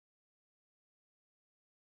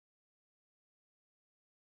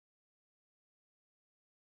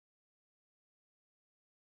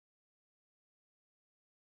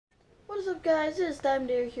What's up, guys? It's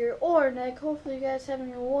Diamondair here, or Nick. Hopefully you guys are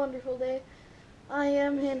having a wonderful day. I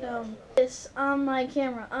am, and this on my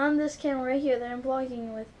camera, on this camera right here that I'm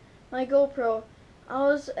vlogging with, my GoPro. I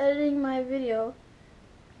was editing my video.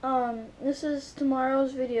 This is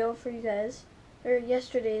tomorrow's video for you guys, or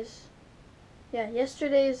yesterday's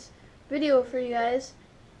video for you guys,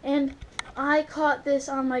 and I caught this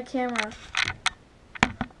on my camera.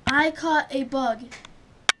 I caught a bug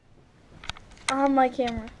on my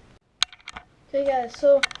camera. Okay guys,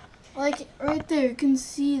 so like right there you can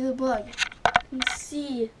see the bug.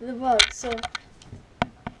 So you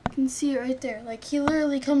can see it right there. Like he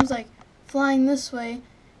literally comes like flying this way,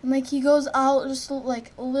 and like he goes out just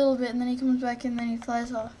like a little bit, and then he comes back and then he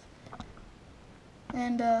flies off.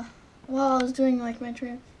 And while I was doing like my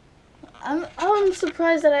tram, I'm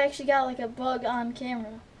surprised that I actually got like a bug on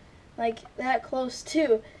camera, like that close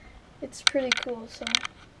too. It's pretty cool. So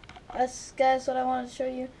that's, guys, what I wanted to show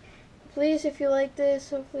you. Please, if you like this,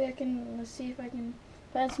 hopefully I can see if I can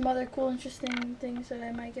find some other cool, interesting things that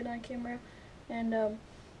I might get on camera. And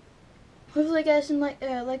hopefully you guys can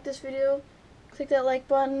like this video. Click that like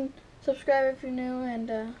button, subscribe if you're new,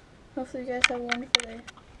 and hopefully you guys have a wonderful day.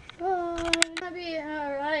 Bye.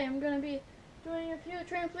 I'm gonna be doing a few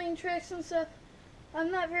trampoline tricks and stuff.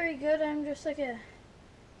 I'm not very good. I'm just like you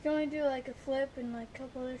can only do like a flip and like a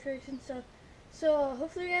couple other tricks and stuff. So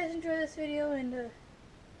hopefully you guys enjoy this video, and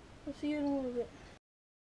I'll see you in a little bit.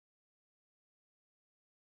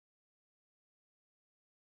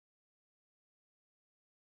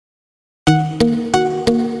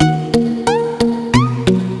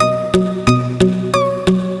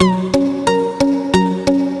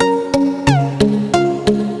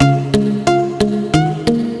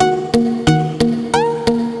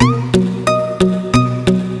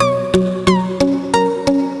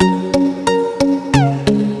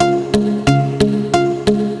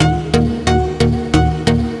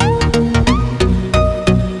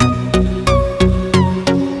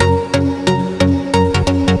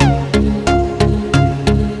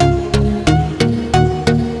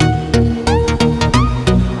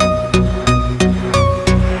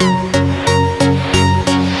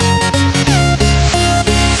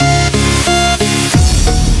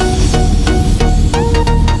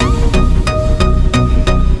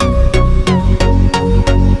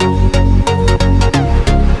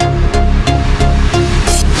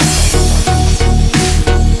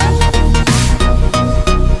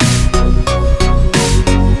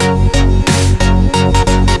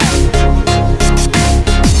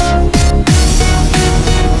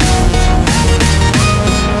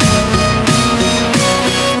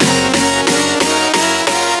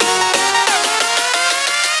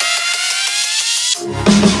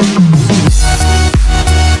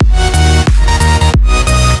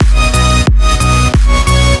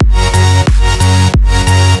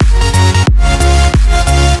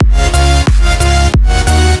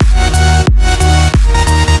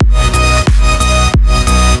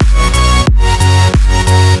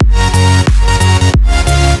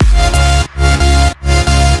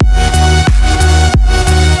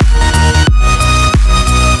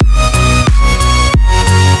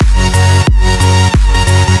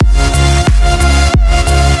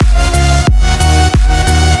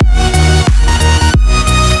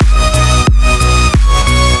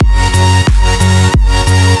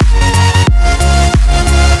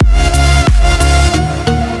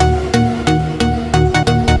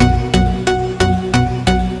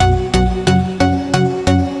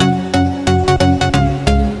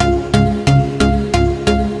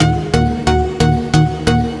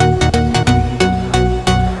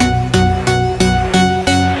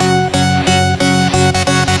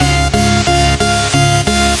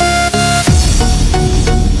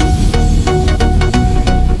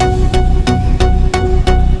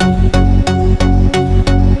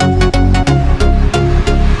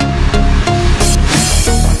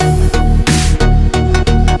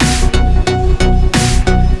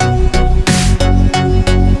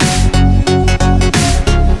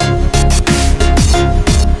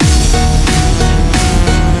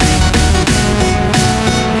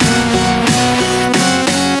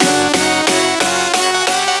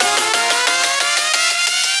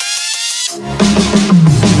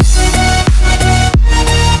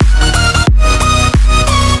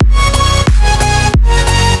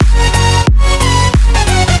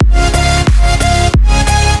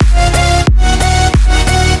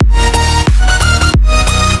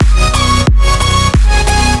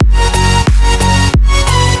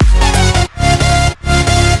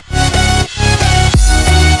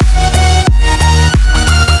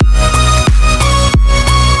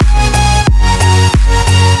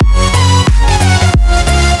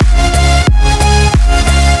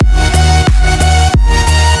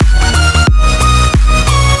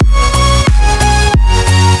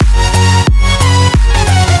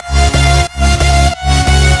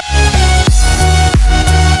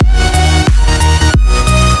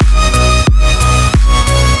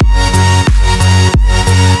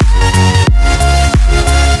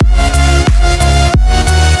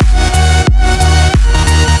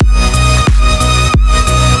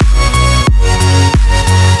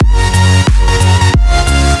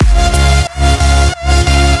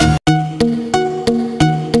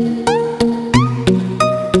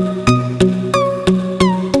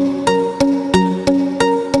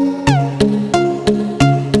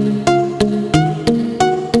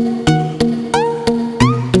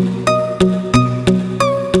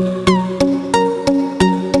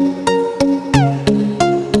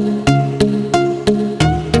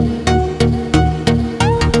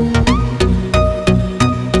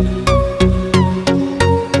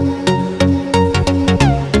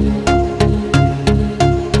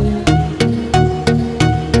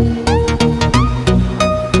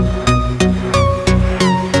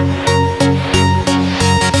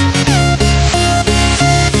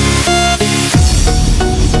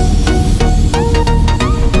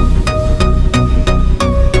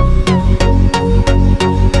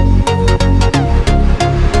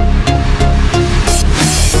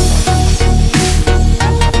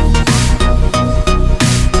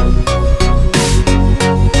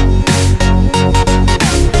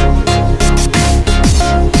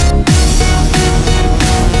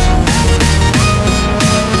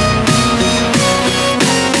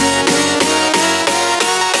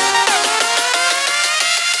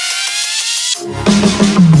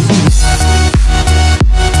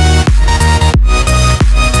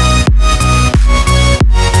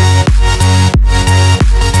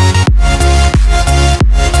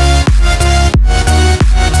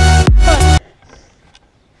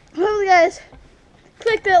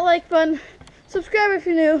 like button, subscribe if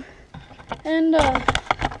you're new, and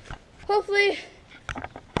hopefully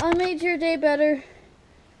I made your day better,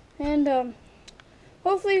 and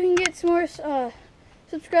hopefully we can get some more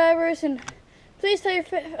subscribers, and please tell your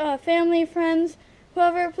family, friends,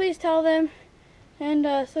 whoever, please tell them, and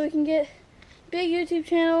so we can get big YouTube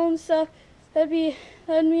channel and stuff. That'd mean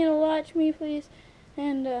a lot to me, please.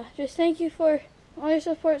 And just thank you for all your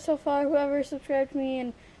support so far, whoever subscribed to me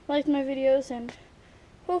and liked my videos, and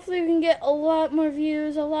hopefully we can get a lot more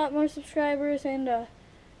views, a lot more subscribers, and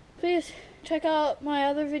please check out my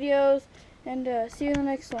other videos, and see you in the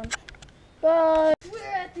next one. Bye! We're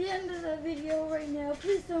at the end of the video right now.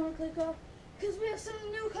 Please don't click off, because we have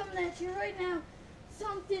something new coming at you right now.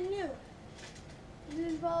 Something new. It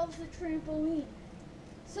involves the trampoline.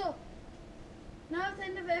 So, now at the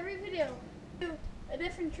end of every video, do a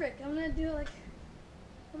different trick. I'm gonna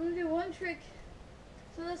do one trick.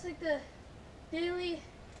 So that's like the daily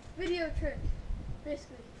video trick,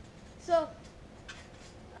 basically. So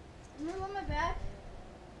I'm gonna on my back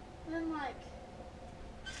and then like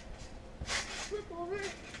flip over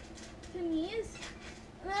to knees,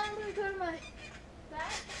 and then I'm gonna go to my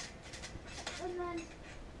back, and then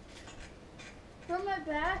from my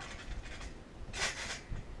back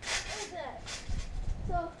like that.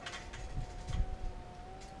 So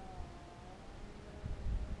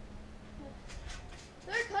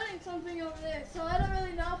they're cutting something over there, so I don't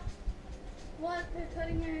really know what they're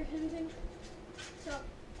cutting or anything. So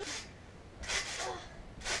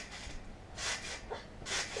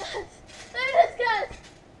there it is, guys.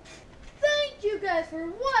 Thank you guys for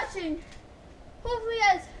watching. Hopefully you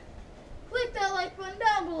guys click that like button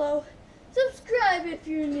down below. Subscribe if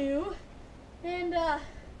you're new. And hope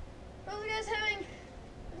you guys having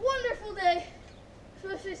a wonderful day,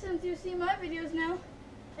 especially since you see my videos now.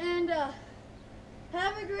 And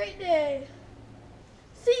have a great day.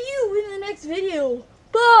 See you in the next video.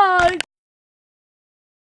 Bye!